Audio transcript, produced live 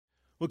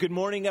Well, good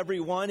morning,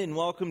 everyone, and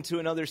welcome to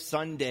another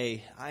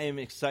Sunday. I am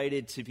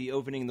excited to be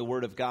opening the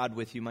Word of God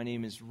with you. My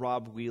name is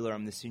Rob Wheeler.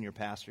 I'm the senior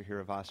pastor here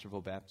of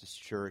Osterville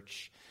Baptist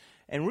Church.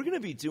 And we're going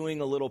to be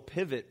doing a little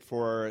pivot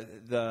for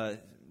the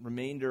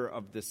remainder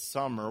of the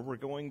summer. We're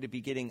going to be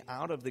getting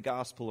out of the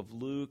Gospel of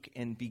Luke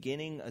and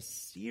beginning a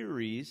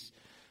series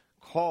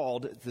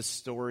called The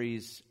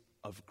Stories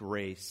of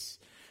Grace.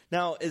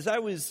 Now, as I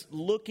was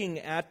looking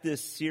at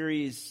this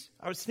series,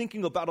 I was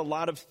thinking about a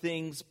lot of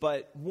things,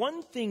 but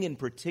one thing in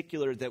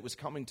particular that was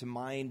coming to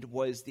mind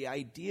was the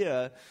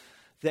idea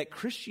that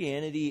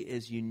Christianity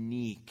is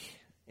unique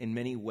in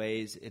many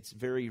ways. It's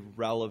very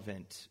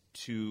relevant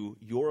to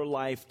your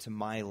life, to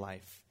my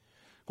life.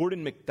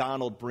 Gordon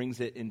MacDonald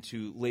brings it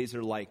into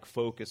laser-like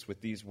focus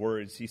with these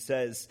words. He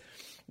says,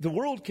 "The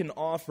world can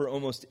offer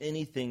almost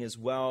anything as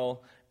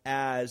well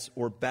as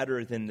or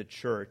better than the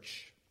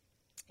church.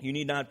 You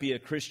need not be a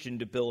Christian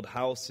to build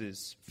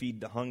houses,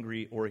 feed the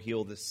hungry, or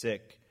heal the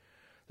sick.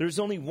 There's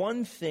only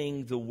one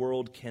thing the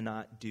world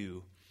cannot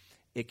do.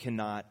 It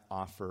cannot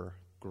offer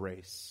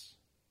grace."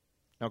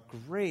 Now,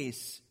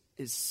 grace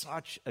is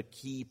such a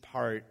key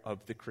part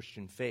of the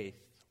Christian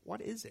faith. What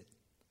is it?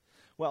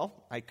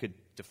 Well, I could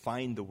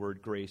define the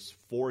word grace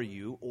for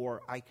you,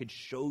 or I could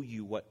show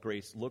you what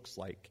grace looks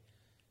like.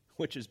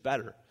 Which is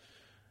better?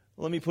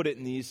 Let me put it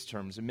in these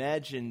terms.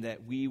 Imagine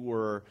that we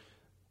were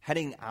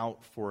heading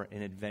out for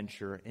an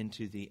adventure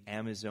into the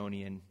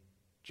Amazonian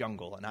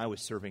jungle, and I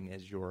was serving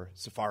as your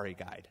safari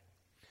guide.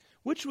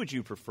 Which would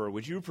you prefer?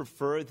 Would you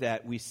prefer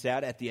that we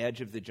sat at the edge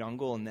of the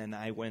jungle and then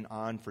I went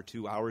on for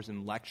 2 hours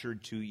and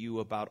lectured to you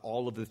about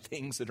all of the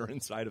things that are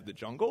inside of the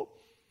jungle?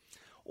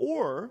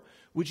 Or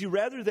would you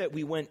rather that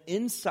we went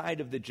inside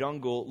of the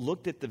jungle,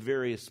 looked at the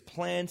various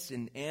plants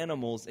and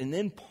animals, and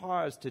then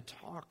paused to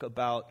talk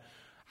about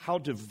how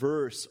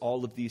diverse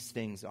all of these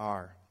things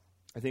are?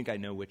 I think I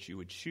know what you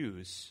would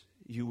choose.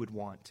 You would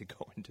want to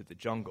go into the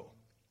jungle.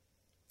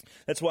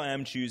 That's why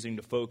I'm choosing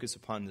to focus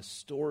upon the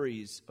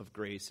stories of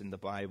grace in the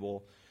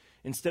Bible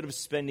instead of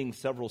spending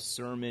several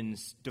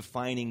sermons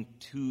defining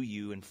to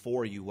you and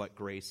for you what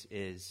grace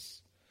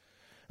is.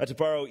 To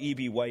borrow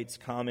E.B. White's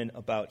comment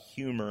about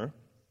humor,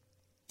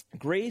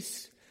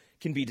 grace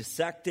can be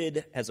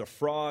dissected as a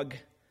frog,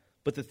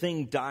 but the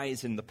thing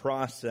dies in the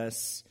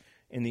process,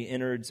 and the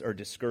innards are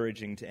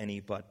discouraging to any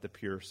but the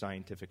pure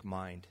scientific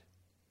mind.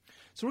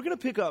 So we're going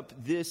to pick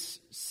up this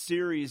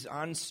series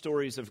on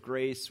stories of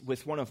grace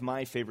with one of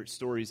my favorite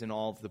stories in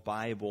all of the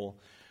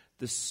Bible,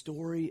 the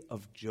story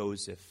of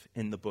Joseph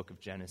in the book of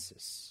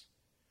Genesis.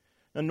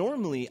 Now,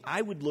 normally,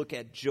 I would look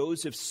at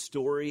Joseph's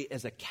story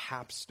as a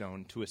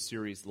capstone to a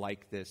series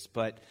like this,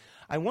 but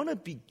I want to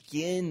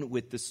begin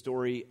with the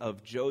story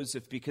of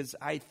Joseph because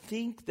I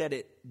think that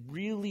it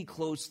really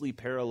closely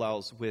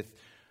parallels with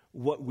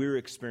what we're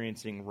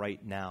experiencing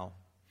right now.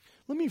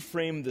 Let me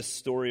frame the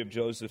story of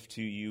Joseph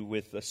to you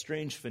with a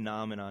strange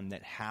phenomenon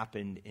that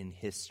happened in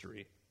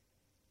history.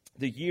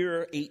 The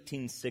year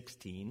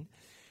 1816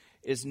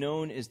 is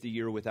known as the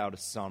year without a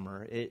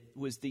summer. It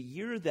was the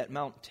year that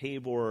Mount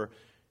Tabor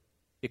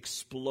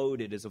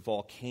exploded as a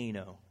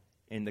volcano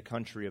in the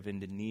country of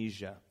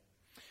Indonesia.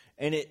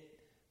 And it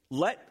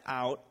let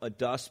out a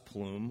dust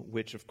plume,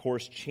 which of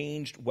course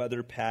changed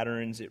weather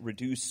patterns. It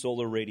reduced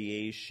solar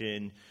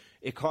radiation.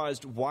 It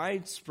caused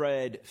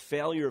widespread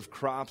failure of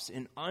crops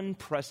and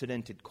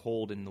unprecedented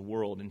cold in the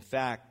world. In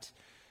fact,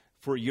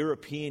 for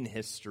European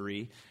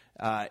history,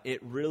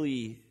 it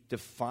really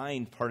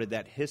defined part of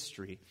that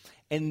history.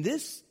 And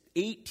this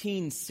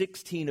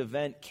 1816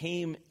 event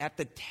came at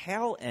the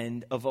tail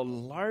end of a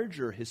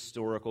larger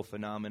historical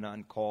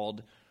phenomenon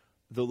called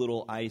the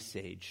Little Ice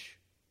Age,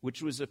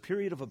 which was a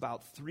period of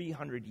about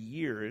 300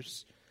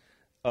 years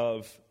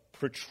of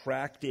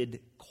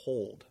protracted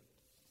cold.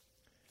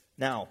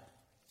 Now,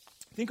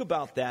 think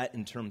about that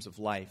in terms of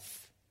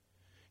life.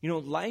 You know,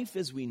 life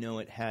as we know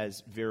it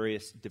has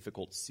various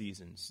difficult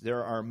seasons.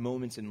 There are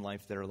moments in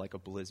life that are like a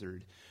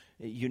blizzard.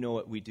 You know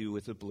what we do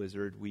with a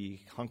blizzard.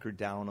 We hunker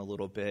down a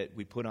little bit.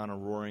 We put on a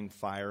roaring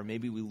fire.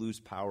 Maybe we lose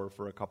power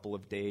for a couple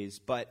of days.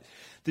 But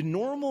the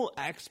normal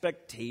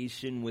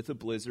expectation with a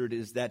blizzard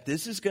is that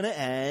this is going to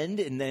end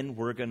and then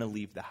we're going to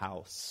leave the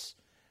house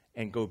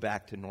and go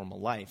back to normal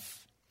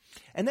life.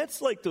 And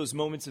that's like those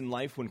moments in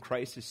life when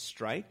crisis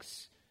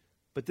strikes,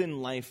 but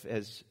then life,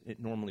 as it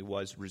normally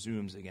was,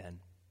 resumes again.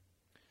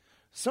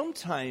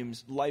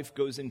 Sometimes life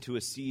goes into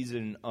a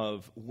season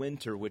of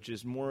winter, which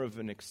is more of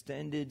an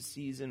extended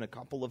season, a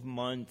couple of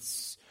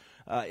months.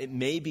 It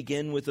may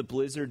begin with a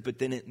blizzard, but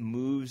then it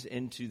moves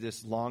into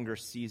this longer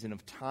season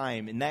of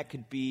time. And that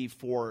could be,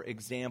 for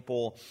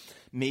example,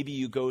 maybe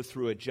you go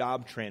through a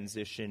job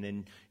transition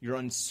and you're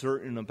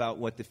uncertain about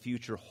what the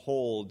future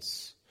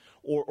holds.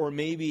 Or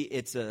maybe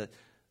it's a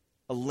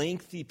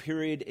lengthy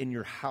period in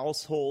your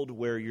household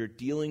where you're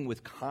dealing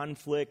with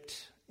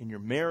conflict in your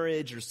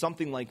marriage or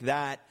something like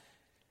that.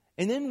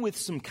 And then with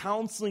some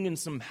counseling and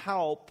some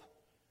help,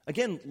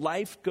 again,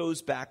 life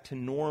goes back to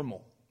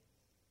normal.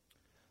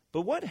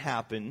 But what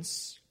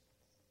happens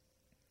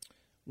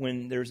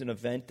when there's an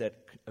event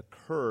that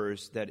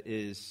occurs that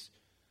is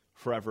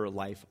forever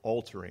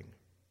life-altering.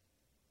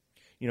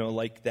 You know,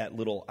 like that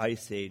little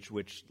ice age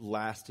which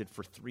lasted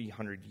for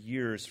 300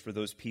 years for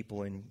those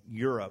people in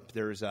Europe.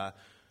 There's a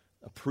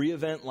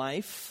pre-event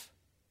life,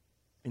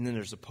 and then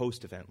there's a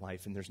post-event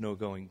life, and there's no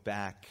going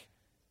back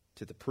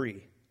to the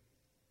pre.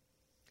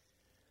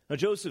 Now,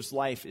 Joseph's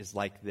life is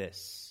like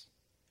this.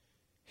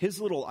 His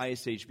little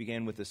ice age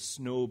began with a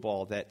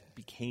snowball that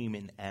became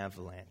an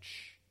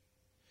avalanche.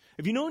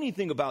 If you know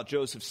anything about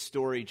Joseph's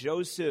story,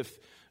 Joseph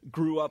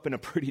grew up in a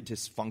pretty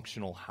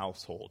dysfunctional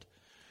household.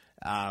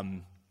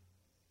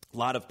 A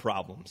lot of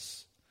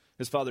problems.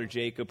 His father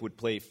Jacob would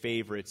play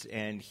favorites,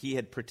 and he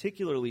had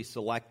particularly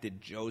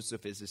selected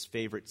Joseph as his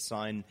favorite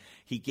son.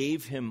 He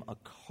gave him a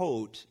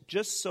coat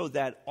just so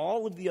that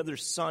all of the other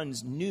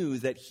sons knew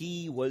that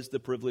he was the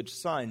privileged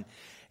son.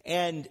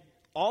 And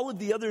all of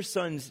the other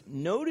sons,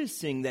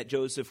 noticing that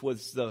Joseph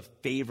was the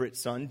favorite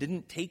son,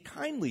 didn't take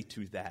kindly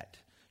to that.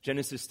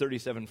 Genesis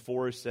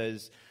 37:4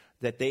 says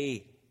that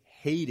they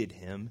hated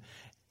him,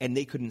 and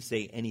they couldn't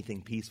say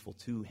anything peaceful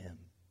to him.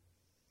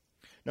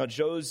 Now,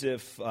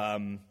 Joseph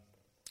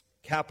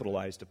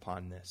capitalized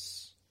upon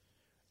this,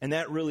 and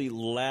that really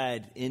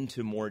led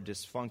into more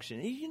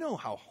dysfunction. You know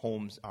how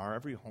homes are.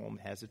 Every home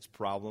has its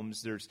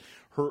problems. There's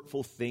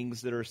hurtful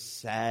things that are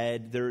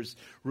said. There's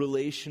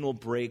relational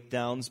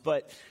breakdowns,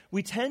 but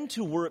we tend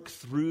to work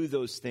through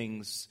those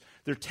things.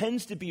 There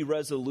tends to be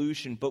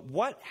resolution, but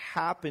what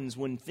happens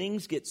when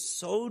things get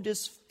so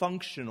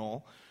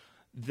dysfunctional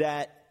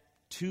that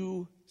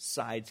two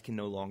sides can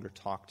no longer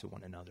talk to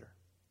one another?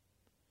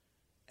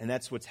 And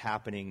that's what's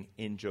happening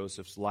in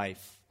Joseph's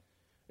life.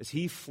 As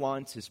he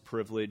flaunts his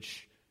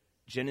privilege,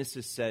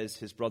 Genesis says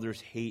his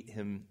brothers hate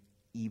him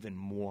even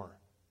more.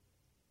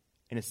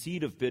 And a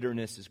seed of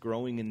bitterness is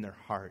growing in their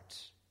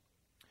hearts.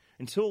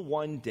 Until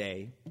one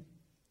day,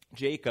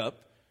 Jacob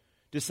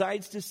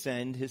decides to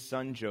send his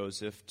son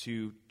Joseph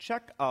to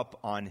check up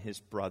on his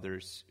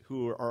brothers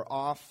who are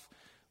off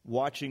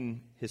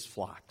watching his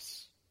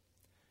flocks.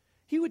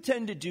 He would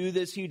tend to do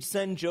this. He'd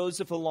send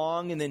Joseph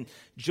along, and then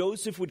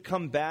Joseph would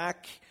come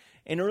back.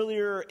 And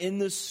earlier in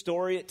this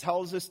story, it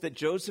tells us that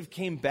Joseph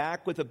came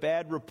back with a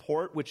bad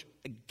report, which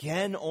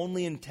again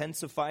only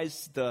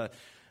intensifies the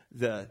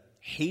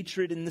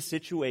hatred in the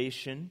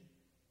situation.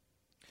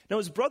 Now,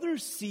 his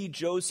brothers see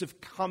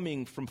Joseph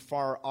coming from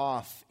far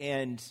off,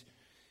 and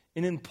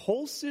an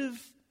impulsive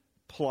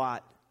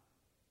plot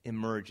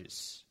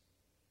emerges.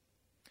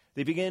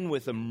 They begin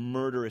with a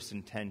murderous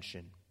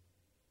intention.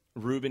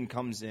 Reuben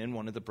comes in,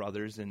 one of the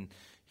brothers, and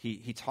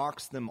he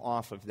talks them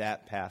off of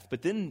that path.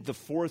 But then the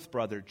fourth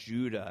brother,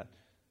 Judah,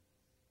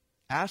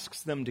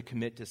 asks them to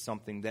commit to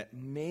something that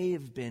may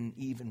have been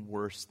even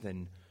worse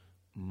than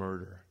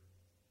murder.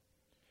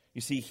 You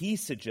see, he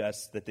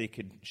suggests that they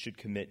should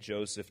commit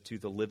Joseph to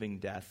the living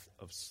death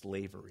of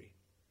slavery.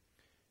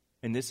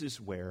 And this is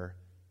where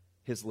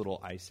his little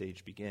ice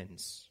age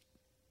begins.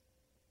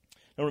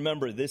 Now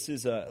remember, this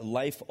is a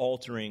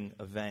life-altering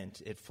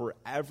event. It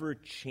forever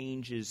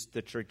changes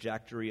the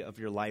trajectory of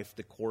your life,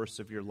 the course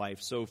of your life.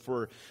 So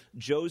for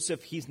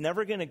Joseph, he's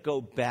never going to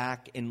go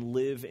back and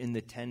live in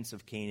the tents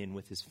of Canaan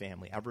with his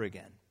family ever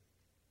again.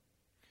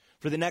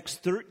 For the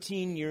next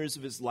 13 years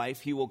of his life,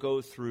 he will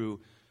go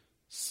through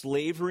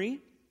slavery.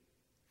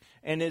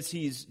 And as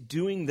he's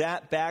doing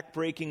that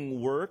backbreaking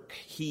work,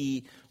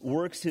 he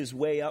works his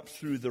way up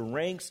through the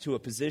ranks to a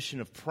position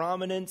of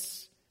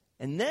prominence.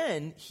 And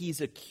then he's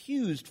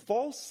accused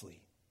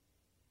falsely.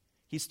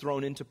 He's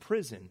thrown into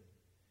prison.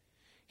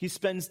 He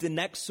spends the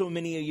next so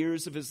many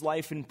years of his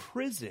life in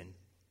prison.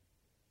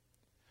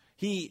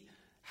 He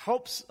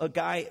helps a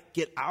guy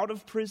get out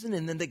of prison,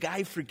 and then the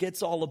guy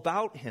forgets all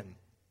about him.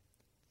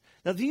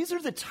 Now, these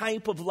are the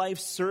type of life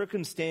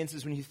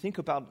circumstances, when you think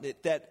about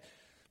it, that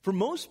for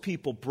most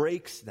people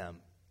breaks them,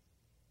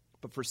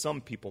 but for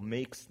some people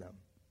makes them.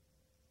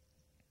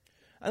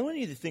 I want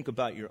you to think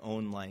about your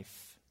own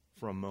life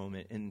for a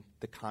moment in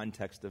the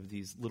context of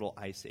these little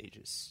ice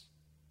ages.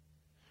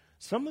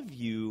 Some of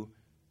you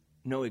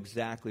know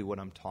exactly what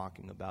I'm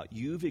talking about.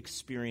 You've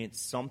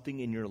experienced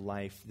something in your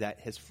life that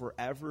has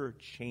forever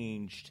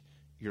changed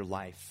your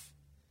life.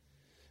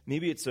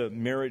 Maybe it's a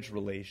marriage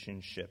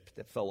relationship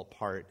that fell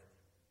apart,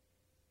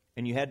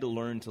 and you had to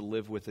learn to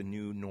live with a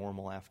new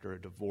normal after a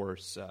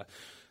divorce.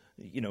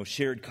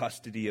 Shared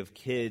custody of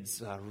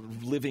kids,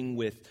 living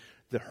with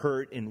the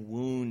hurt and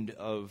wound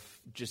of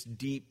just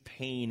deep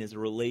pain as a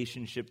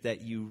relationship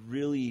that you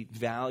really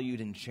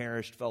valued and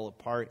cherished fell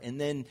apart. And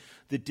then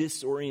the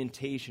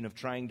disorientation of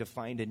trying to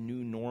find a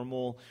new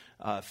normal,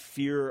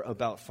 fear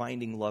about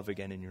finding love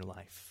again in your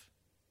life.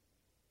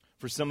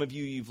 For some of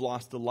you, you've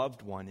lost a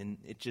loved one, and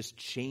it just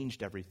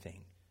changed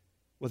everything.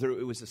 Whether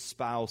it was a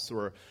spouse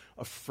or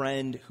a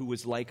friend who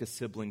was like a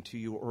sibling to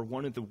you, or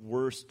one of the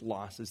worst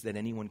losses that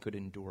anyone could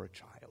endure, a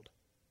child.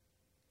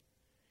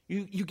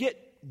 You get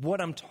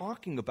what I'm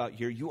talking about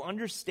here. You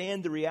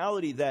understand the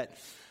reality that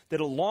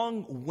a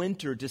long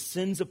winter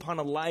descends upon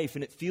a life,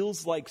 and it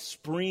feels like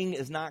spring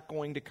is not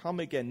going to come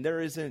again. There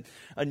is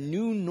a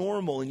new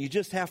normal, and you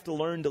just have to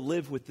learn to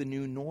live with the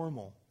new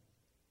normal.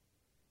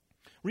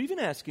 We're even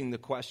asking the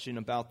question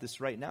about this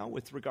right now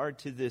with regard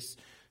to this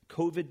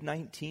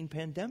COVID-19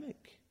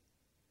 pandemic.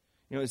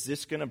 Is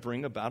this going to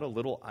bring about a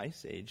little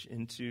ice age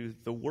into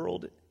the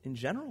world in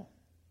general?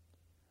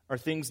 Are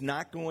things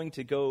not going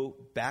to go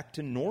back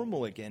to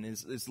normal again?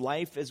 Is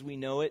life as we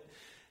know it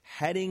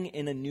heading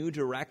in a new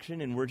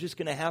direction, and we're just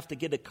going to have to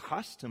get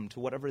accustomed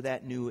to whatever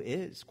that new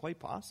is, quite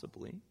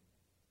possibly?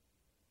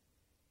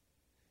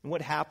 And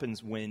what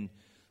happens when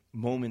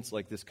moments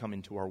like this come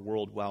into our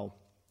world? Well,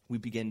 we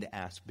begin to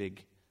ask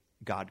big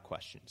God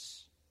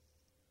questions.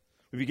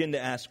 We begin to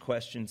ask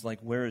questions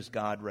like, where is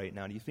God right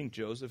now? Do you think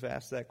Joseph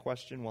asked that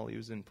question while he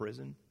was in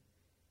prison?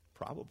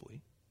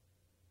 Probably.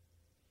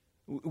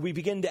 We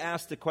begin to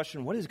ask the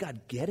question, what is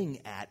God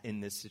getting at in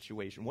this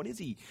situation? What is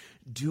he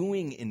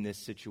doing in this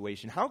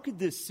situation? How could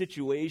this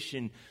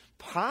situation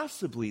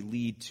possibly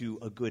lead to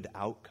a good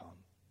outcome?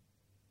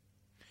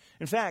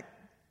 In fact,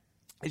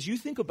 as you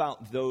think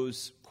about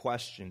those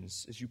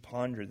questions, as you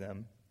ponder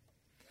them,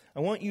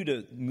 I want you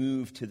to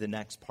move to the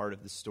next part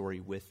of the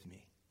story with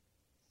me.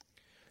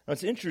 Now,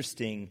 it's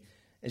interesting,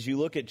 as you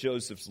look at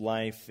Joseph's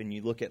life and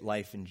you look at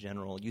life in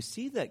general, you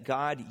see that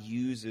God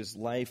uses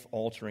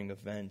life-altering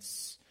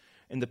events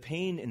and the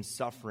pain and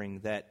suffering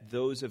that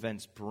those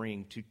events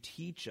bring to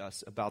teach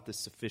us about the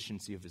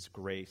sufficiency of his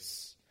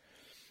grace.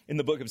 In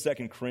the book of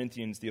 2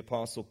 Corinthians, the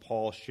Apostle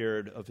Paul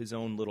shared of his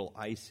own little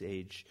ice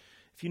age.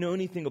 If you know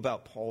anything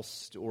about Paul's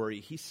story,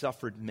 he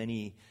suffered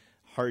many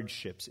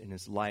hardships in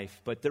his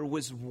life, but there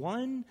was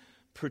one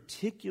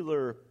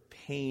particular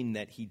pain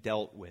that he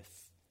dealt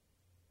with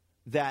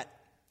that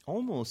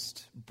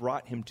almost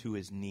brought him to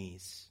his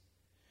knees.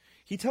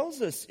 He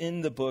tells us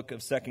in the book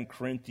of 2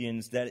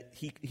 Corinthians that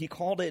he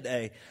called it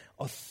a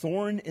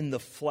thorn in the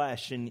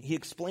flesh, and he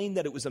explained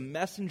that it was a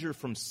messenger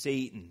from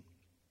Satan.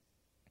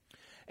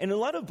 And a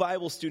lot of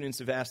Bible students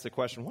have asked the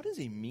question, what does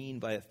he mean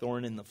by a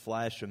thorn in the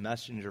flesh, a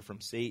messenger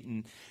from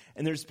Satan?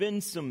 And there's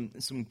been some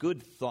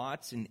good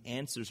thoughts and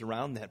answers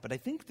around that, but I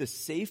think the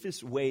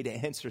safest way to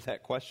answer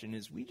that question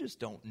is we just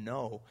don't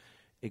know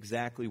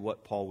exactly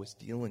what Paul was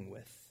dealing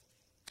with.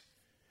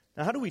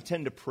 Now, how do we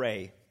tend to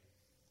pray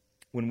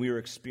when we are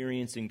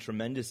experiencing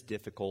tremendous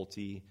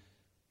difficulty,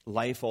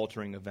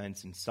 life-altering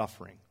events, and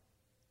suffering?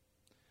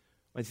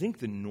 I think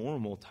the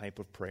normal type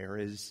of prayer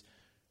is,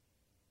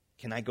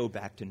 can I go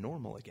back to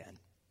normal again?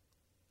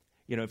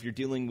 If you're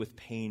dealing with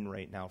pain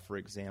right now, for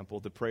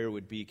example, the prayer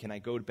would be, can I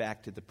go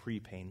back to the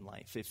pre-pain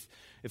life? If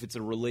it's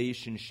a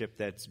relationship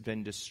that's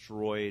been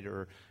destroyed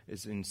or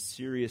is in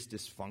serious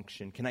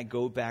dysfunction, can I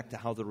go back to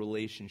how the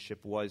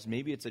relationship was?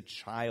 Maybe it's a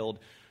child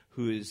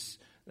who is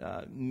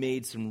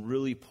made some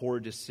really poor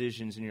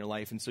decisions in your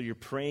life, and so you're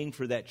praying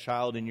for that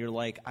child, and you're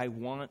like, I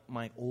want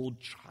my old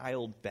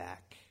child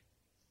back.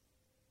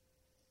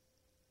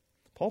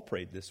 Paul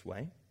prayed this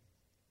way.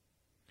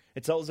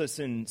 It tells us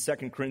in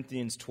 2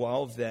 Corinthians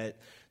 12 that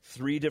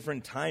 3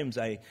 different times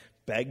I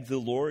begged the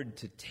Lord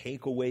to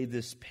take away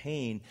this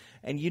pain.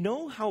 And you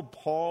know how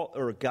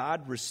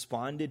God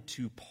responded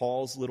to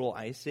Paul's little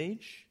ice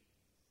age?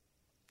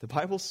 The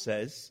Bible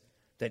says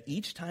that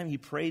each time he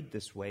prayed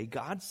this way,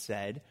 God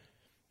said,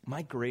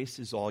 my grace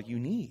is all you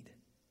need.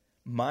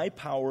 My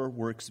power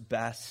works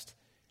best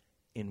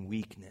in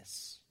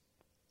weakness.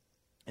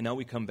 And now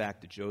we come back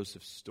to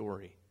Joseph's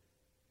story,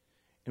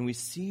 and we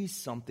see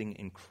something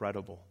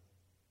incredible.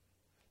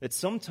 That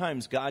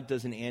sometimes God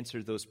doesn't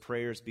answer those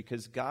prayers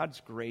because God's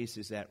grace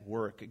is at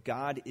work.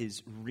 God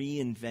is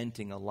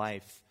reinventing a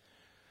life.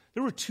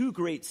 There were 2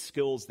 great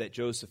skills that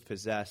Joseph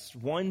possessed.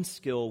 One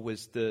skill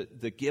was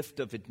the gift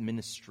of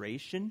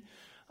administration.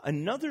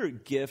 Another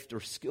gift or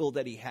skill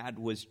that he had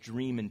was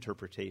dream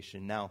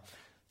interpretation. Now,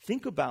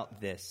 think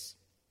about this.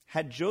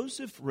 Had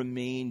Joseph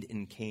remained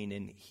in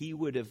Canaan, he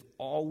would have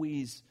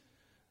always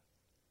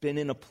been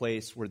in a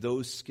place where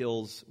those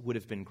skills would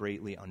have been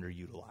greatly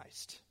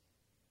underutilized.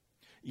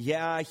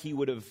 Yeah, he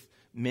would have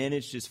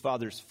managed his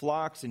father's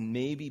flocks and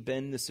maybe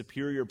been the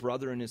superior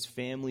brother in his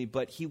family,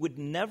 but he would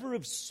never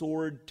have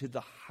soared to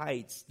the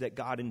heights that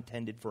God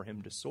intended for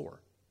him to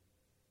soar.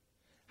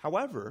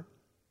 However,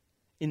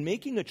 in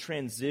making a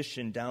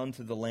transition down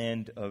to the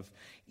land of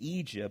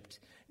Egypt,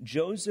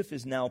 Joseph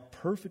is now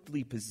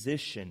perfectly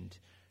positioned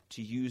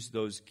to use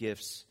those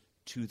gifts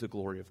to the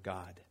glory of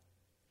God.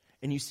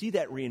 And you see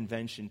that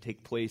reinvention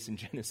take place in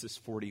Genesis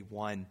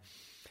 41.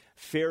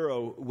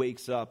 Pharaoh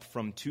wakes up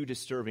from 2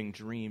 disturbing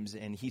dreams,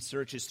 and he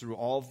searches through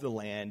all of the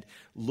land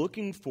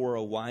looking for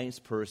a wise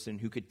person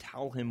who could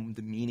tell him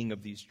the meaning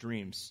of these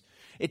dreams.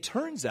 It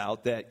turns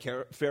out that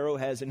Pharaoh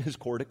has in his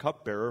court a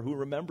cupbearer who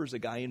remembers a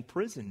guy in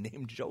prison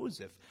named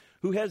Joseph,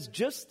 who has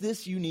just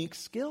this unique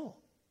skill.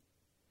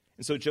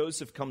 And so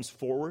Joseph comes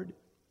forward.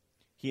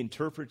 He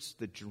interprets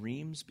the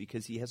dreams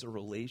because he has a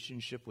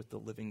relationship with the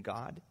living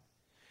God.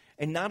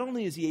 And not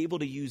only is he able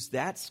to use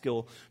that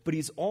skill, but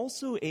he's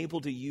also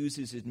able to use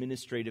his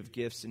administrative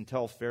gifts and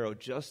tell Pharaoh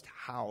just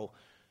how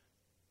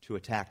to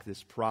attack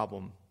this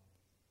problem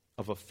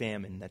of a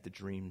famine that the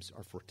dreams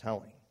are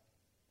foretelling.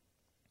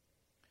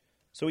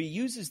 So he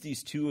uses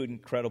these 2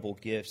 incredible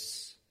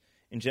gifts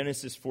In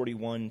Genesis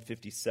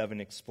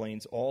 41:57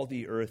 explains, all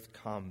the earth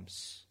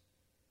comes.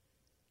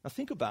 Now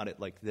think about it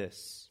like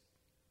this.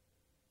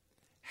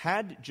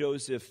 Had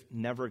Joseph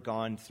never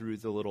gone through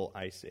the little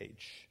ice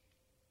age,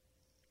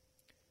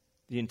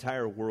 the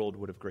entire world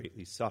would have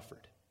greatly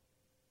suffered.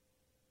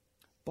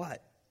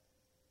 But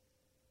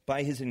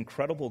by his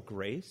incredible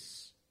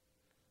grace,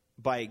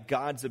 by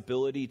God's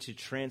ability to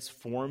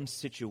transform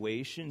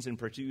situations and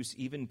produce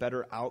even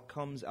better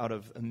outcomes out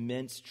of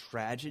immense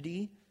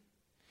tragedy,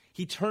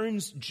 he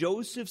turns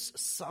Joseph's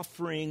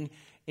suffering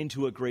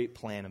into a great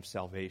plan of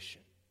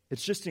salvation.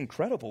 It's just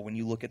incredible when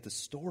you look at the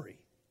story.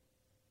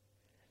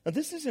 Now,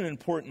 this is an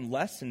important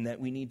lesson that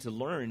we need to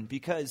learn,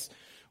 because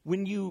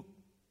when you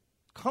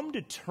come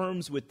to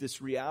terms with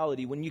this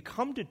reality, when you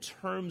come to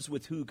terms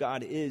with who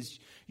God is,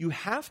 you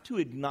have to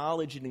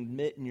acknowledge and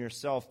admit in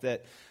yourself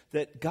that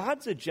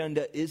God's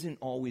agenda isn't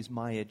always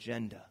my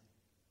agenda.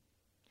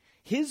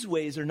 His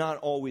ways are not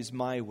always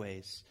my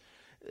ways.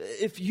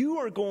 If you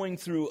are going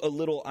through a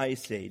little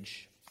ice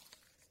age,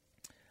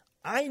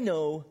 I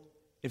know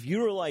if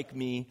you're like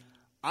me,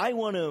 I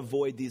want to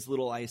avoid these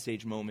little ice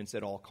age moments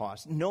at all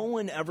costs. No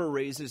one ever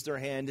raises their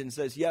hand and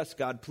says, yes,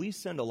 God, please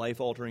send a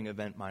life-altering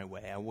event my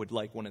way. I would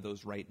like one of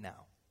those right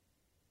now.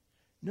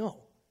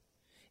 No.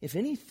 If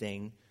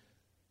anything,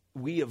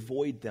 we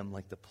avoid them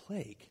like the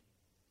plague.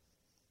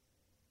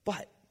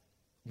 But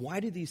why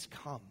do these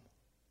come?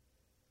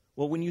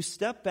 Well, when you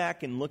step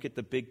back and look at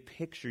the big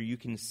picture, you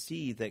can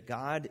see that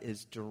God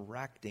is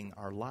directing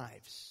our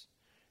lives.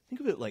 Think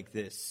of it like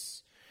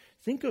this.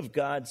 Think of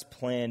God's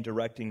plan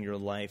directing your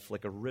life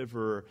like a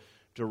river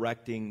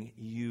directing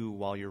you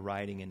while you're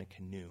riding in a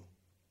canoe.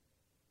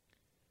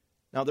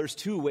 Now, there's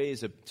two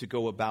ways to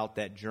go about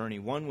that journey.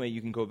 One way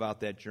you can go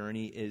about that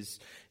journey is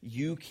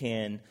you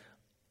can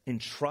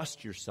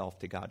entrust yourself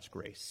to God's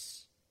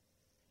grace.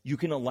 You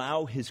can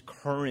allow His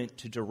current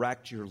to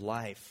direct your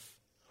life.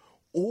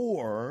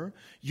 Or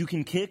you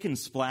can kick and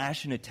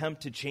splash and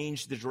attempt to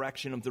change the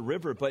direction of the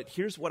river. But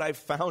here's what I've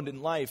found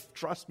in life.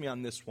 Trust me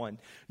on this one.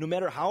 No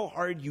matter how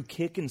hard you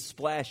kick and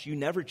splash, you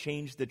never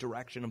change the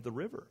direction of the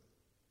river.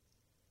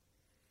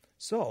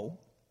 So,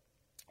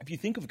 if you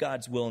think of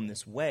God's will in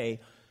this way,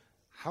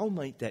 how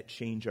might that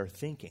change our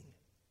thinking?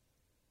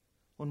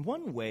 Well, in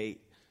one way,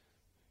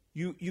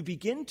 you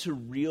begin to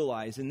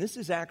realize, and this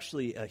is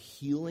actually a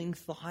healing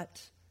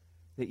thought,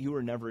 that you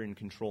were never in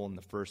control in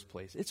the first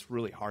place. It's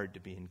really hard to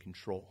be in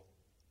control.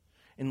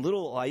 In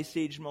little ice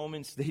age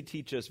moments, they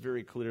teach us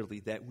very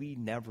clearly that we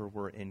never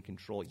were in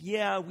control.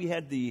 Yeah, we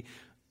had the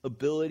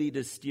ability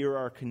to steer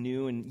our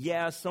canoe, and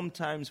yeah,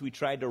 sometimes we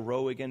tried to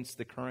row against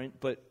the current,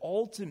 but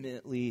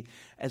ultimately,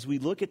 as we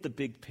look at the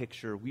big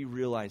picture, we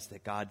realize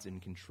that God's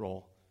in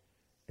control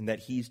and that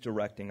He's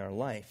directing our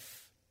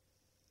life.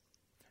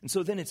 And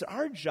so then it's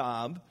our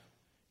job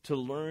to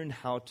learn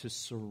how to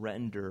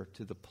surrender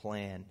to the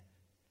plan,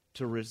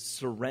 to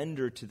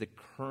surrender to the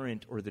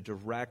current or the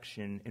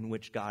direction in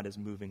which God is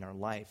moving our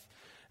life.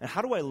 And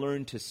how do I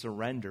learn to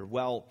surrender?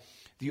 Well,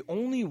 the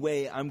only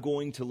way I'm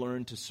going to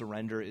learn to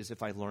surrender is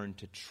if I learn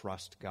to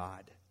trust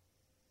God.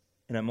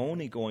 And I'm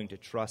only going to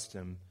trust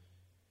Him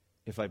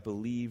if I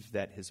believe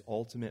that His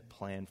ultimate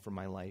plan for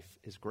my life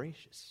is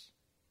gracious.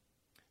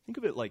 Think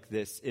of it like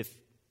this.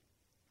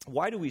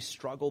 Why do we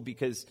struggle?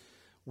 Because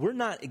we're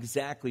not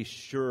exactly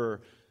sure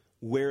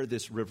where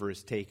this river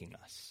is taking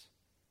us.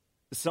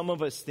 Some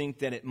of us think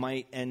that it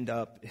might end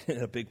up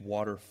in a big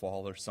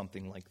waterfall or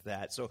something like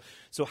that. So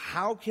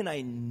how can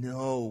I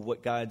know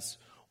what God's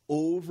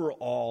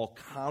overall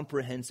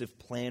comprehensive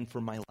plan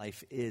for my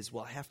life is?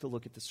 Well, I have to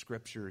look at the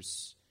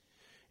Scriptures.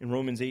 In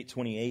Romans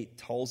 8:28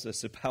 tells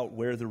us about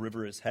where the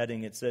river is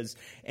heading. It says,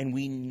 and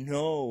we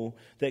know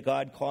that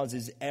God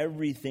causes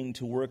everything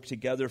to work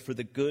together for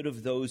the good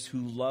of those who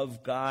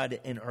love God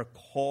and are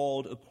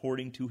called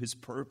according to His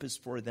purpose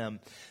for them.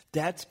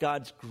 That's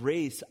God's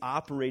grace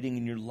operating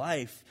in your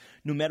life.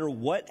 No matter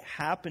what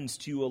happens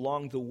to you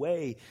along the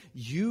way,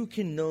 you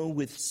can know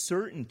with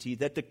certainty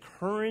that the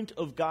current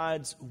of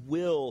God's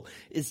will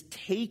is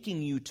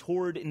taking you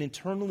toward an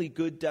eternally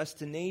good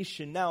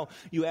destination. Now,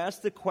 you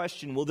ask the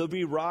question, will there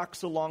be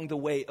rocks along the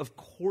way? Of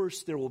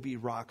course there will be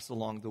rocks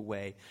along the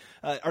way.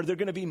 Are there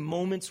going to be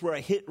moments where I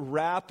hit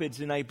rapids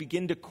and I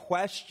begin to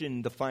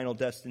question the final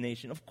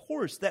destination? Of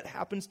course, that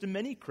happens to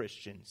many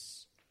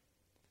Christians.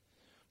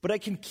 But I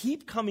can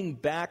keep coming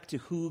back to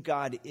who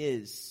God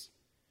is.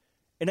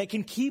 And I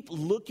can keep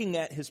looking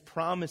at His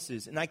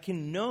promises. And I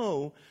can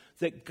know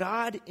that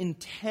God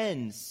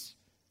intends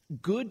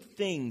good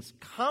things,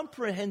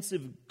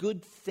 comprehensive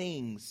good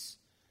things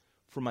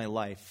for my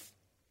life.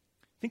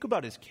 Think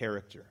about His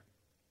character.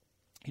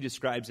 He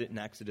describes it in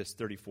Exodus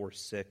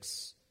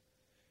 34:6.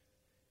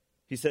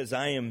 He says,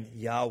 I am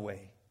Yahweh,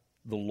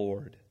 the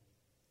Lord,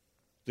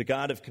 the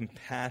God of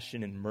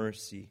compassion and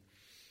mercy.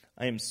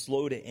 I am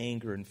slow to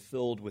anger and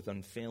filled with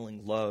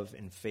unfailing love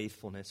and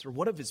faithfulness. Or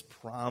what of His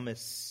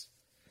promise?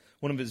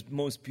 One of His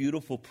most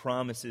beautiful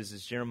promises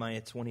is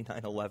Jeremiah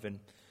 29:11.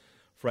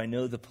 For I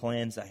know the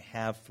plans I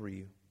have for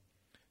you.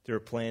 There are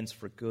plans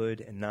for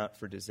good and not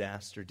for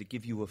disaster, to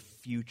give you a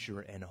future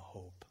and a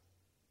hope.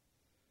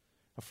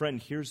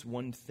 Friend, here's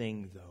one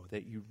thing, though,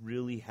 that you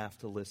really have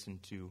to listen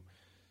to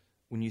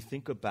when you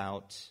think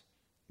about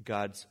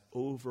God's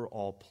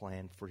overall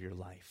plan for your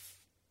life.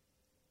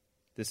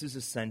 This is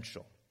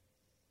essential.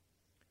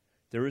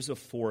 There is a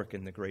fork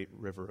in the great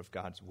river of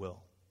God's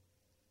will.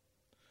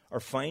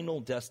 Our final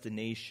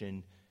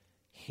destination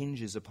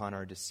hinges upon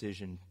our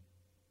decision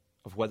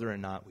of whether or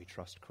not we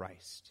trust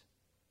Christ.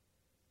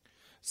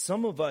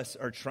 Some of us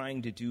are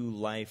trying to do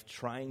life,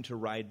 trying to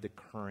ride the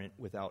current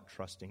without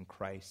trusting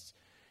Christ.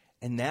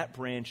 And that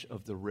branch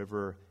of the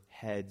river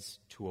heads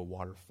to a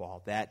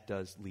waterfall. That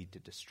does lead to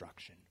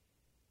destruction.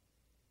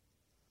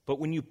 But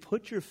when you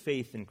put your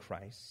faith in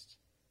Christ,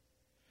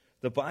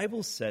 the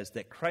Bible says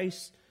that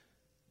Christ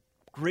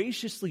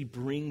graciously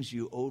brings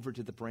you over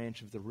to the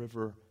branch of the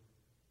river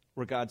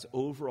where God's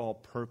overall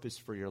purpose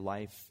for your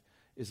life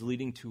is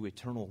leading to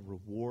eternal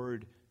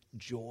reward,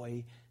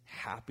 joy,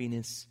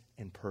 happiness,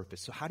 and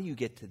purpose. So how do you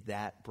get to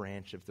that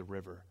branch of the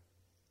river?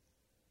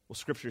 Well,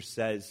 Scripture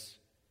says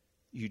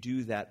you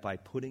do that by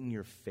putting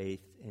your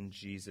faith in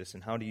Jesus.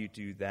 And how do you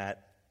do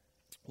that?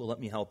 Well, let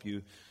me help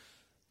you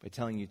by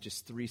telling you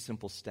just 3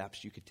 simple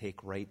steps you could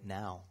take right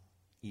now,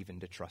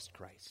 even to trust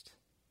Christ.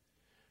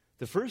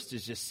 The first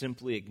is just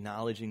simply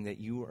acknowledging that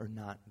you are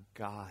not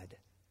God,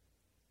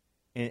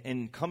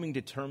 and coming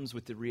to terms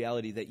with the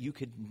reality that you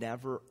could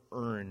never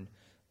earn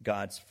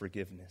God's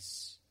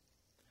forgiveness.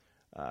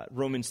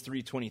 Romans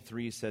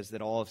 3:23 says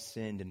that all have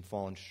sinned and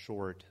fallen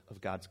short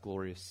of God's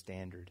glorious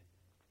standard.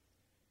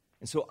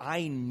 And so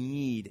I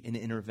need an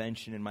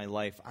intervention in my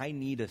life. I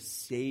need a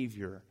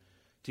Savior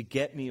to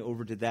get me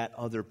over to that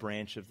other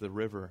branch of the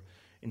river.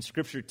 And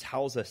Scripture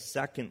tells us,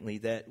 secondly,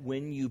 that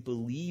when you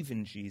believe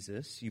in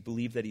Jesus, you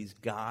believe that He's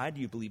God,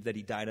 you believe that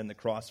He died on the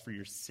cross for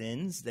your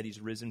sins, that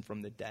He's risen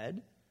from the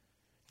dead,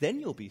 then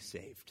you'll be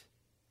saved.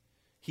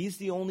 He's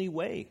the only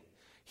way.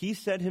 He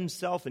said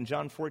Himself in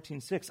John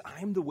 14:6,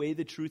 I'm the way,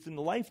 the truth, and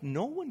the life.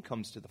 No one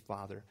comes to the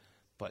Father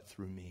but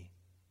through me.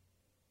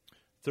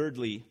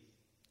 Thirdly,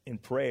 in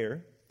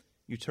prayer,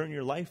 you turn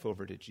your life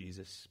over to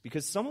Jesus.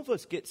 Because some of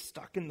us get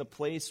stuck in the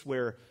place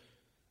where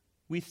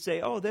we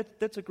say, oh,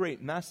 that's a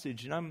great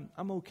message, and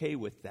I'm okay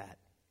with that.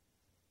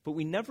 But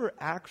we never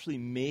actually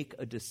make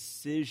a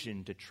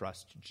decision to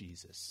trust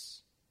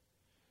Jesus.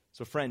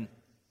 So, friend,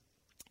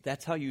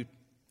 that's how you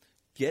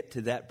get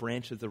to that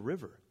branch of the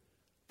river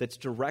that's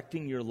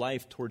directing your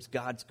life towards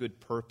God's good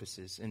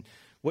purposes. And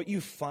what you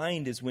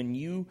find is when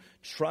you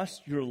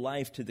trust your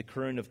life to the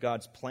current of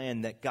God's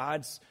plan, that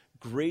God's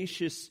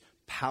gracious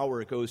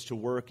power goes to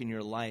work in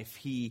your life.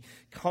 He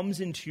comes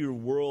into your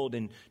world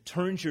and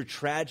turns your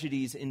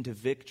tragedies into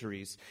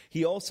victories.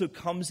 He also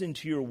comes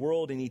into your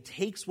world and He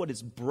takes what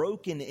is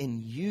broken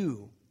in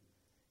you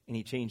and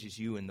He changes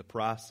you in the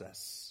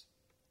process.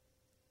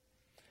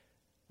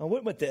 Now,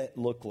 what would that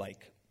look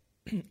like?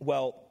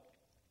 Well,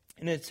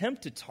 in an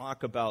attempt to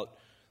talk about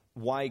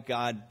why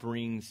God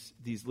brings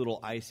these little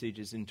ice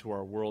ages into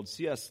our world,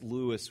 C.S.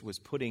 Lewis was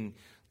putting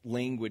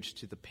language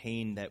to the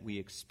pain that we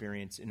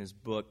experience in his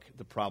book,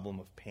 The Problem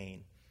of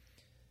Pain.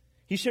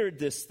 He shared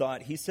this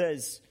thought. He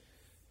says,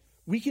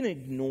 we can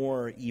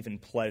ignore even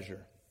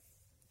pleasure,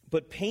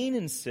 but pain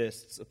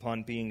insists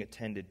upon being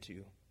attended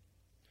to.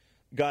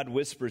 God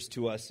whispers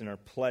to us in our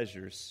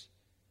pleasures,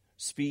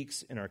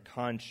 speaks in our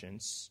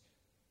conscience,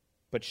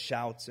 but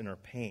shouts in our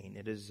pain.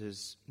 It is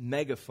His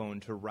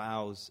megaphone to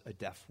rouse a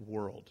deaf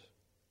world.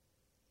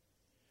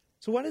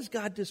 So why does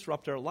God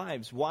disrupt our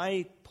lives?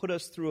 Why put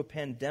us through a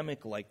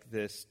pandemic like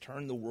this,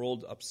 turn the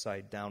world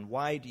upside down?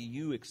 Why do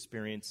you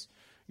experience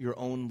your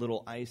own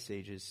little ice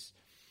ages?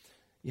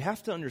 You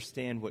have to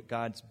understand what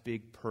God's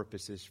big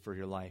purpose is for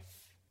your life.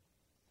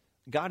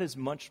 God is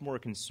much more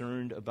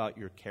concerned about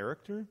your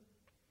character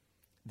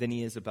than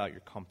He is about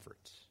your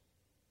comfort.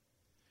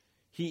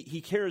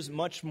 He cares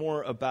much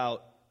more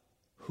about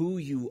who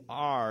you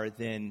are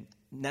than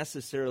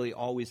necessarily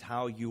always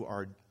how you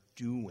are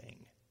doing.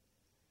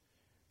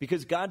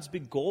 Because God's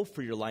big goal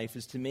for your life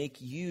is to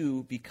make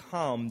you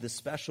become the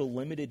special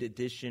limited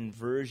edition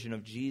version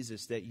of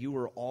Jesus that you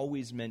were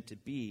always meant to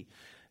be.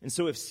 And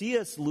so if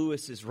C.S.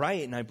 Lewis is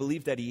right, and I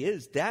believe that he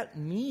is, that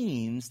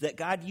means that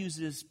God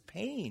uses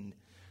pain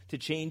to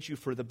change you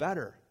for the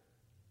better.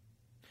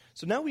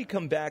 So now we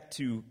come back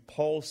to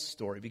Paul's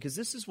story, because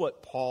this is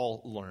what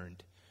Paul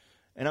learned.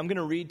 And I'm going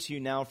to read to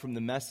you now from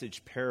the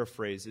Message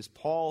paraphrase as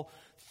Paul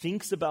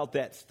thinks about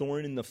that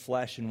thorn in the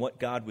flesh and what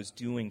God was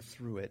doing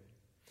through it.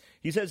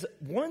 He says,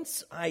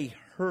 once I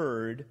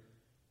heard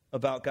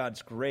about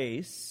God's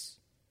grace,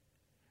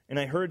 and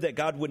I heard that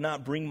God would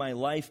not bring my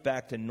life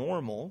back to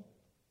normal,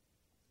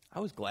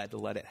 I was glad to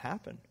let it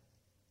happen.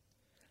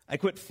 I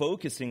quit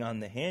focusing on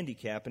the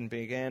handicap and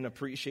began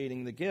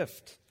appreciating the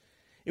gift.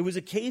 It was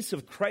a case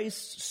of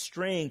Christ's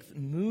strength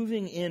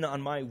moving in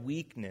on my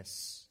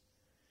weakness.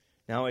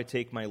 Now I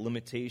take my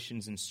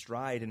limitations in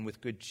stride and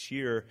with good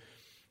cheer,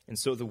 and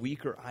so the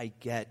weaker I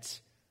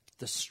get,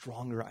 the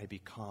stronger I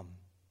become.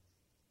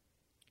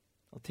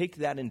 I'll take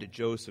that into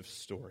Joseph's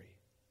story.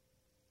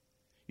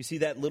 You see,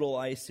 that little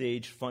ice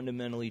age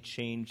fundamentally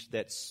changed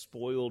that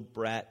spoiled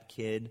brat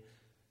kid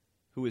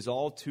who is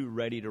all too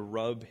ready to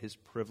rub his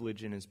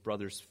privilege in his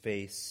brother's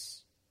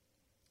face.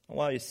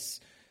 While his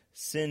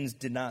sins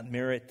did not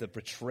merit the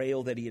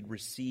betrayal that he had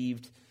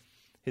received,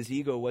 his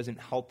ego wasn't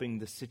helping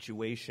the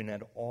situation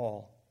at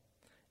all.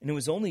 And it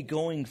was only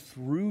going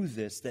through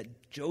this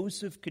that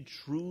Joseph could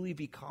truly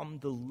become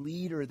the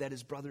leader that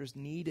his brothers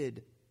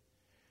needed.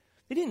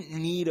 They didn't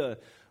need a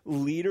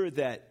leader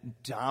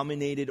that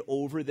dominated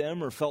over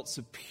them or felt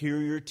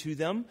superior to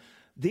them.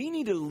 They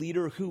needed a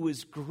leader who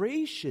was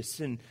gracious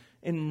and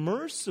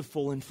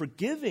merciful and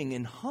forgiving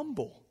and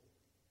humble.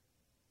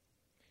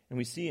 And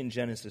we see in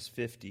Genesis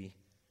 50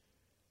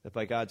 that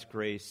by God's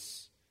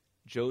grace,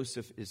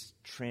 Joseph is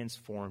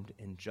transformed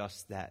in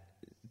just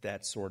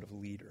that sort of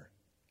leader.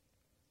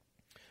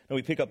 Now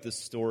we pick up this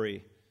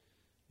story.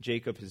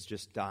 Jacob has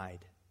just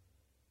died.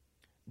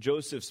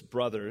 Joseph's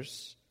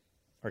brothers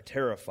are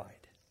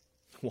terrified.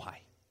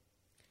 Why?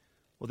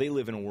 Well, they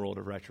live in a world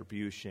of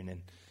retribution,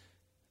 and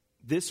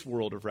this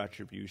world of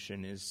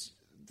retribution is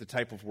the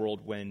type of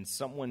world when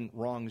someone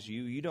wrongs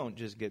you, you don't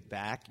just get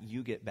back,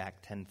 you get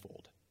back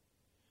tenfold.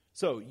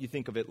 So you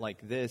think of it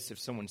like this: if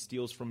someone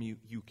steals from you,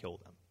 you kill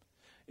them.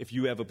 If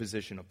you have a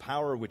position of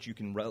power which you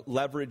can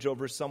leverage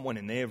over someone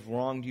and they have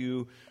wronged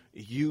you,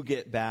 you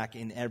get back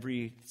in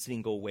every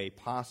single way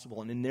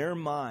possible. And in their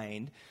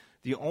mind,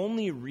 the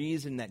only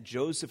reason that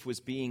Joseph was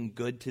being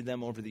good to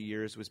them over the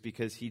years was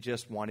because he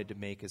just wanted to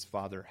make his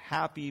father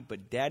happy,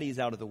 but daddy's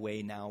out of the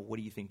way now. What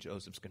do you think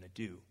Joseph's going to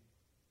do?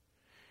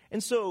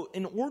 And so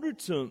in order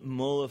to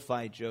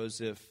mollify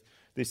Joseph,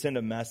 they send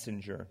a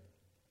messenger.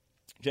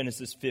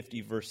 Genesis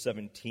 50 verse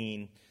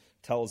 17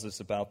 tells us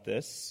about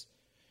this.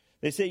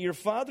 They say, "Your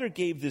father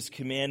gave this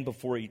command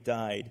before he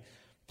died.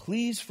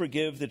 Please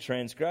forgive the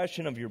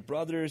transgression of your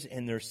brothers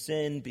and their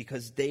sin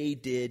because they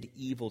did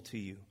evil to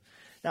you."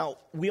 Now,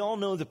 we all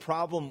know the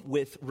problem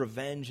with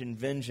revenge and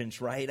vengeance,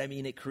 right? I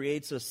mean, it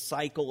creates a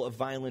cycle of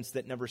violence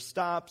that never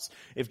stops.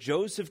 If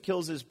Joseph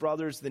kills his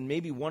brothers, then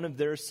maybe one of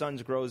their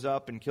sons grows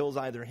up and kills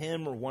either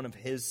him or one of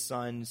his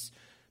sons,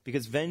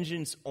 because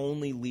vengeance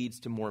only leads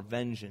to more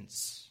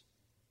vengeance.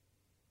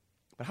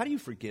 But how do you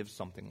forgive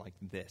something like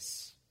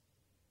this?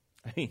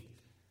 I mean,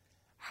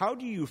 how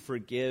do you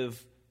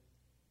forgive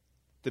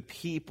the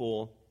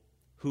people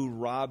who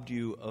robbed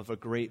you of a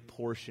great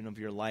portion of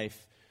your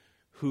life,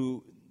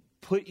 who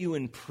put you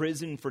in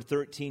prison for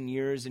 13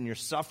 years and you're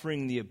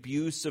suffering the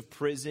abuse of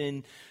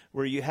prison,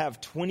 where you have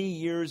 20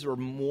 years or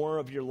more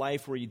of your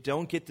life where you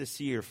don't get to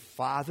see your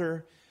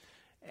father?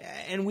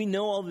 And we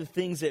know all the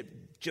things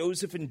that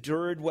Joseph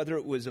endured, whether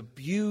it was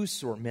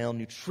abuse or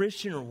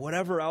malnutrition or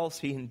whatever else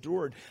he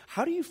endured.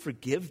 How do you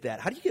forgive that?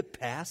 How do you get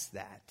past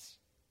that?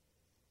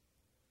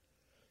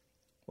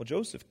 Well,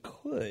 Joseph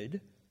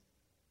could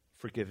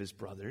forgive his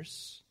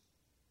brothers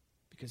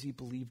because he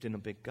believed in a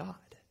big God.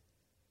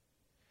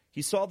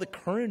 He saw the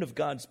current of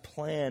God's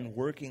plan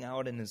working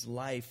out in his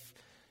life,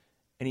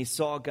 and he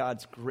saw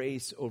God's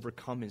grace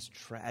overcome his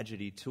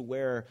tragedy, to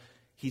where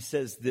he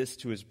says this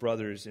to his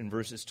brothers in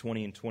verses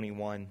 20 and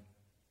 21.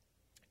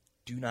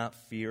 "Do not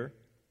fear,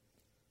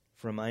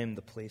 for I am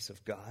the place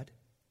of God.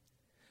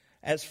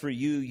 As for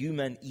you, you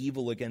meant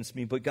evil against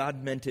me, but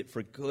God meant it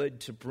for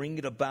good, to bring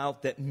it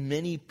about that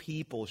many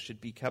people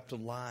should be kept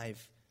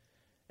alive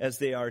as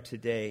they are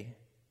today.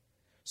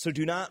 So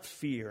do not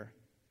fear.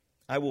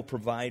 I will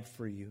provide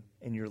for you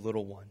and your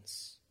little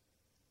ones."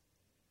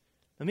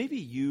 Now, maybe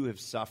you have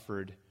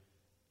suffered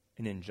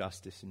an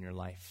injustice in your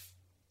life.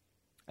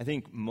 I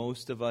think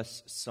most of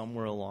us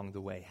somewhere along the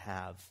way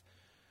have.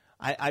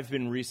 I've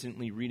been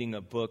recently reading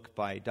a book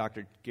by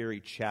Dr. Gary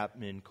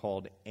Chapman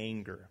called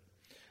Anger,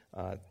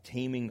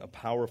 Taming a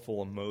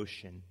Powerful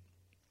Emotion.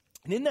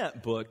 And in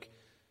that book,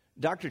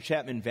 Dr.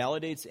 Chapman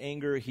validates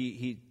anger.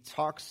 He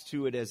talks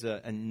to it as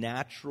a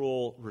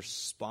natural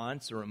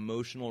response or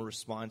emotional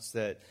response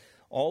that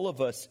all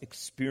of us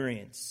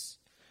experience.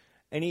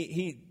 And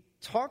he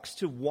talks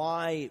to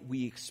why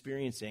we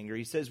experience anger.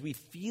 He says we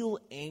feel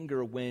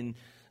anger when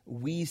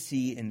we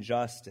see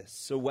injustice.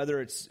 So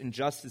whether it's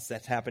injustice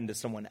that's happened to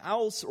someone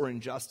else or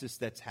injustice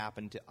that's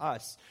happened to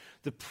us,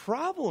 the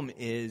problem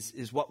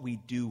is what we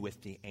do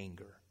with the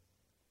anger.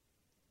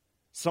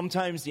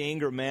 Sometimes the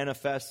anger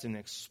manifests in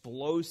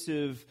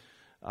explosive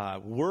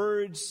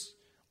words,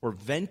 or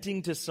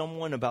venting to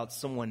someone about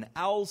someone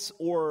else,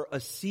 or a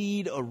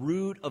seed, a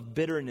root of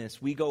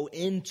bitterness. We go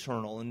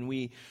internal and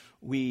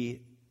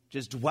we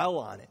just dwell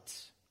on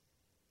it.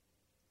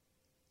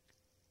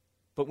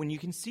 But when you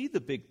can see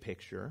the big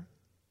picture,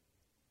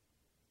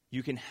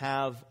 you can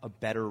have a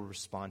better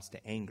response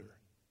to anger.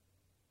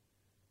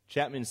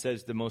 Chapman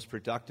says the most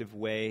productive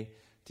way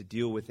to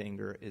deal with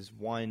anger is,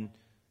 one,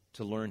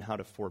 to learn how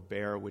to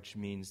forbear, which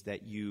means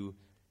that you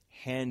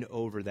hand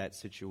over that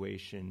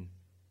situation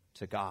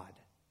to God.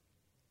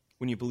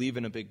 When you believe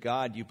in a big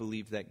God, you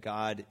believe that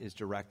God is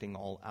directing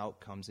all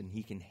outcomes and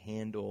he can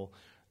handle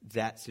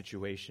that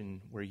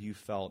situation where you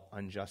felt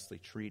unjustly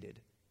treated.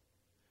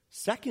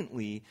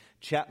 Secondly,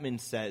 Chapman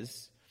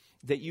says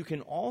that you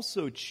can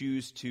also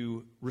choose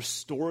to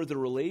restore the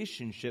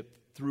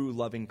relationship through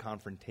loving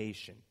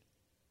confrontation.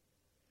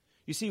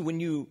 You see, when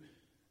you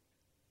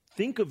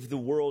think of the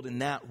world in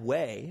that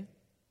way,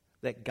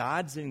 that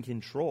God's in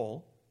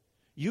control,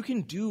 you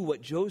can do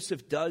what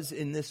Joseph does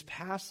in this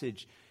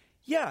passage.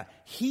 Yeah,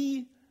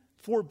 he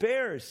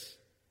forbears.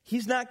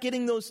 He's not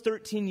getting those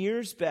 13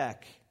 years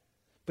back.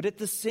 But at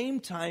the same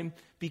time,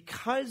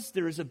 because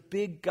there is a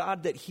big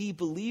God that he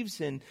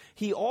believes in,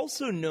 he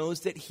also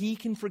knows that he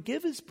can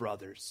forgive his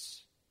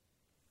brothers.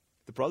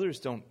 The brothers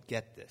don't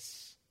get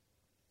this.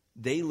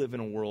 They live in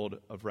a world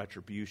of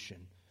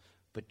retribution.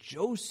 But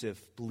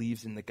Joseph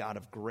believes in the God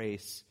of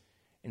grace,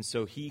 and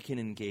so he can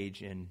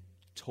engage in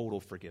total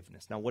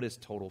forgiveness. Now, what is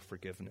total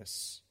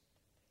forgiveness?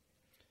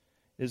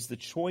 It is the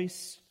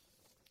choice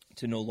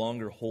to no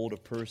longer hold a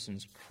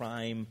person's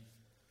crime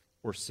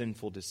or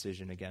sinful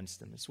decision against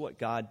them. It's what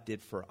God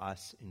did for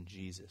us in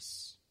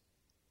Jesus.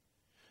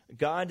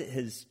 God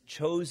has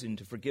chosen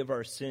to forgive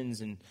our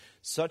sins in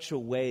such a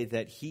way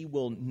that he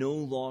will no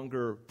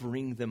longer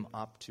bring them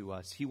up to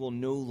us. He will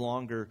no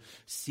longer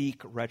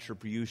seek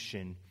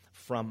retribution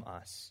from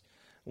us.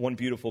 One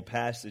beautiful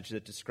passage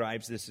that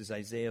describes this is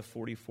Isaiah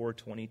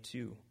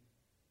 44:22.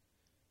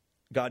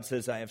 God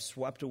says, I have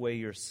swept away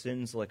your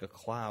sins like a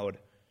cloud.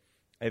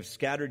 I have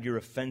scattered your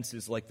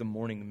offenses like the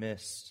morning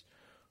mist.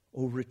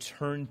 Oh,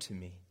 return to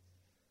me,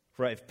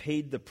 for I have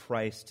paid the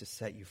price to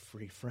set you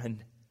free.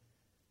 Friend,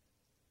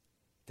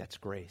 that's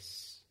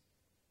grace.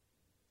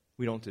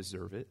 We don't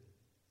deserve it.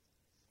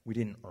 We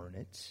didn't earn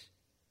it.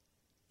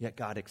 Yet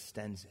God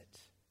extends it.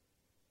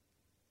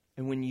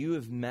 And when you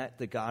have met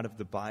the God of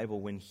the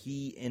Bible, when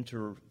he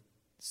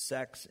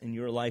intersects in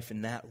your life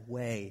in that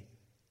way,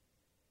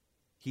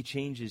 he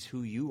changes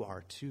who you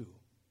are too.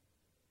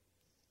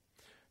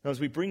 Now, as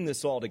we bring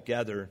this all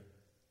together,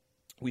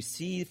 we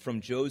see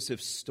from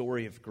Joseph's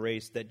story of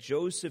grace that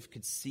Joseph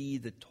could see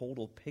the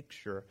total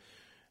picture,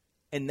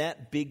 and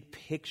that big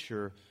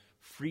picture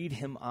freed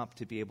him up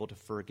to be able to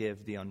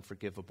forgive the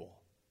unforgivable.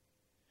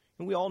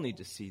 And we all need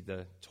to see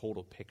the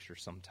total picture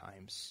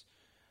sometimes.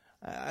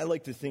 I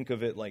like to think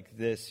of it like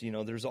this,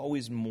 there's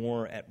always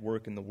more at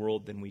work in the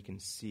world than we can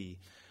see.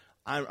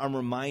 I'm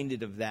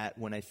reminded of that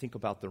when I think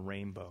about the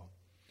rainbow.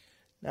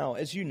 Now,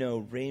 as you know,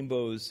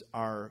 rainbows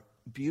are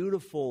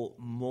beautiful,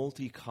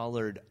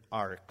 multicolored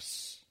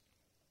arcs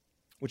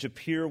which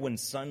appear when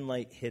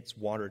sunlight hits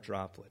water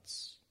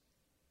droplets.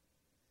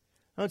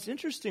 Now, it's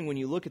interesting when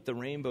you look at the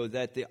rainbow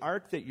that the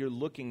arc that you're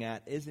looking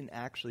at isn't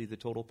actually the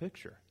total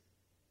picture.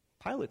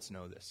 Pilots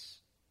know this.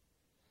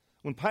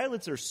 When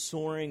pilots are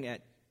soaring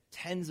at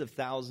tens of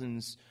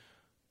thousands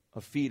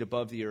of feet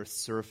above the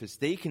Earth's surface,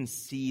 they can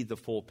see the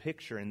full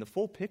picture. And the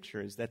full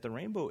picture is that the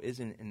rainbow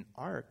isn't an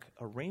arc.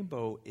 A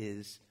rainbow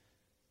is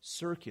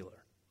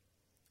circular.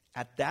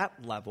 At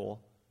that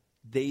level,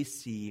 they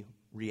see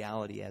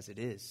reality as it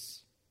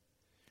is.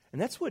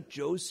 And that's what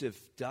Joseph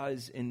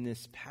does in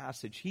this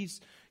passage.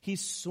 He's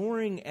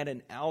soaring at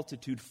an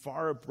altitude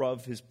far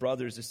above his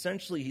brothers.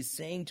 Essentially, he's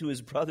saying to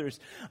his brothers,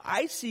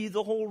 I see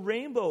the whole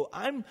rainbow.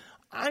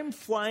 I'm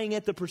flying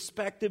at the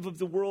perspective of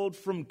the world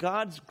from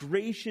God's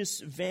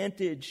gracious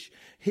vantage,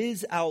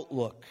 his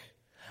outlook.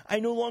 I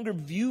no longer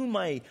view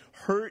my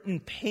hurt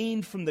and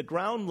pain from the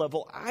ground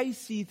level. I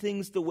see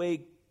things the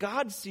way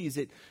God sees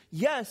it.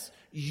 Yes,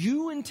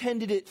 you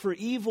intended it for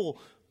evil,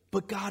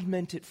 but God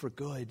meant it for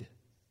good.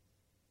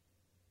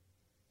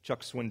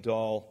 Chuck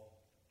Swindoll,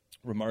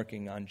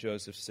 remarking on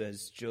Joseph,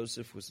 says,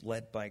 Joseph was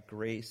led by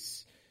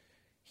grace.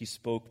 He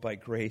spoke by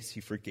grace.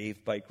 He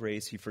forgave by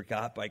grace. He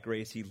forgot by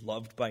grace. He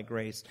loved by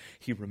grace.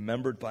 He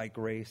remembered by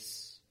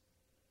grace.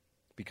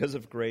 Because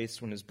of grace,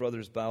 when his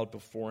brothers bowed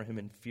before him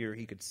in fear,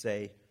 he could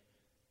say,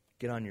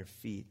 get on your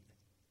feet.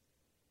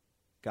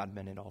 God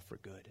meant it all for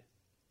good.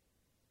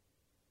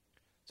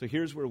 So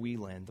here's where we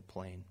land the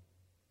plane.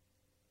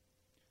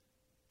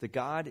 The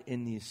God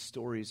in these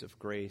stories of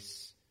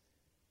grace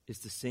is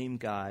the same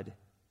God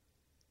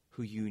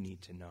who you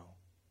need to know.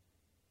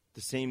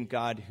 The same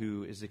God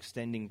who is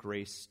extending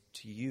grace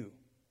to you.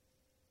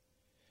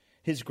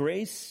 His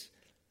grace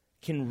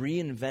can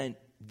reinvent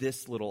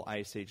this little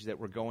ice age that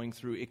we're going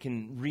through. It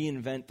can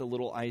reinvent the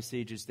little ice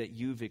ages that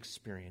you've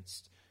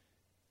experienced.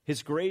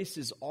 His grace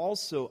is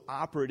also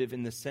operative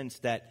in the sense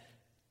that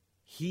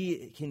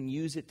he can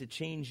use it to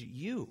change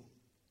you.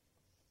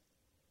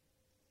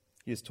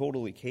 He is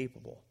totally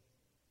capable.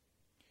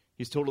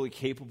 He's totally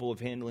capable of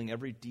handling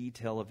every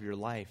detail of your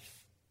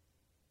life.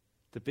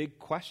 The big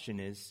question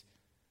is,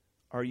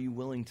 are you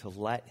willing to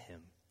let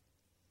him?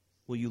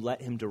 Will you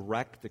let him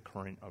direct the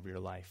current of your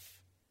life?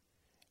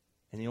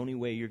 And the only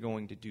way you're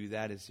going to do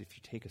that is if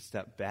you take a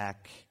step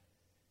back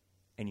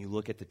and you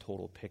look at the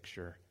total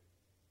picture,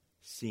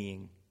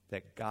 seeing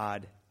that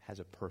God has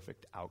a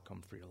perfect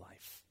outcome for your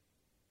life.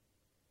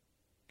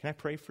 Can I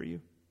pray for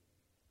you?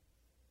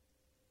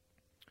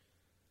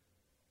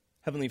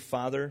 Heavenly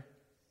Father,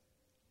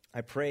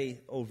 I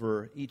pray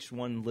over each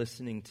one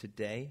listening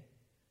today,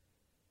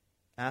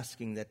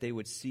 asking that they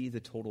would see the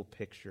total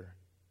picture.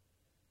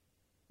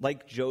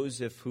 Like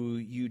Joseph, who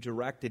you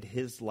directed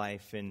his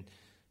life and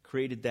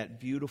created that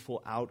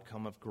beautiful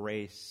outcome of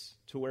grace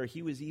to where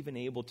he was even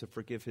able to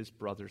forgive his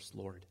brothers,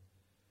 Lord.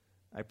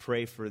 I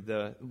pray for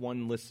the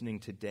one listening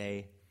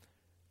today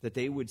that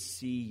they would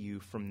see you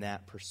from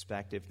that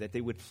perspective, that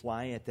they would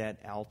fly at that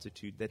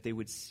altitude, that they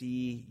would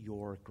see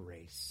your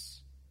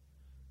grace.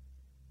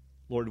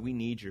 Lord, we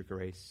need your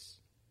grace.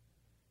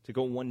 To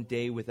go one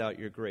day without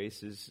your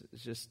grace is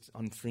just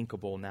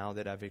unthinkable now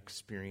that I've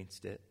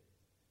experienced it.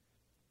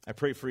 I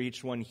pray for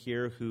each one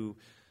here who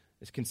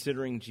is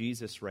considering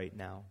Jesus right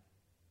now,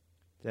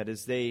 that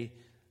as they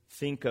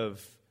think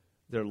of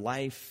their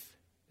life,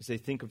 as they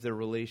think of their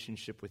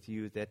relationship with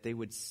you, that they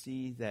would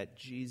see that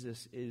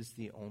Jesus is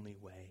the only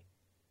way,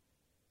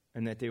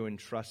 and that they would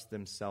entrust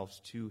themselves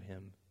to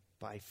him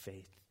by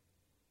faith.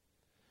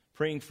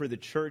 Praying for the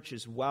church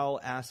as well,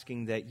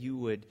 asking that you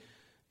would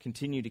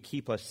continue to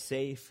keep us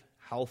safe,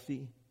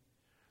 healthy,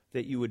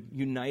 that you would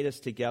unite us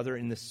together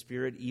in the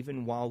Spirit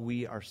even while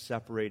we are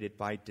separated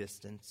by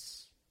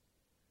distance.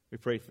 We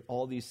pray for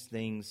all these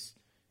things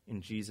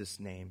in Jesus'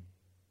 name.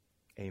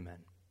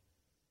 Amen.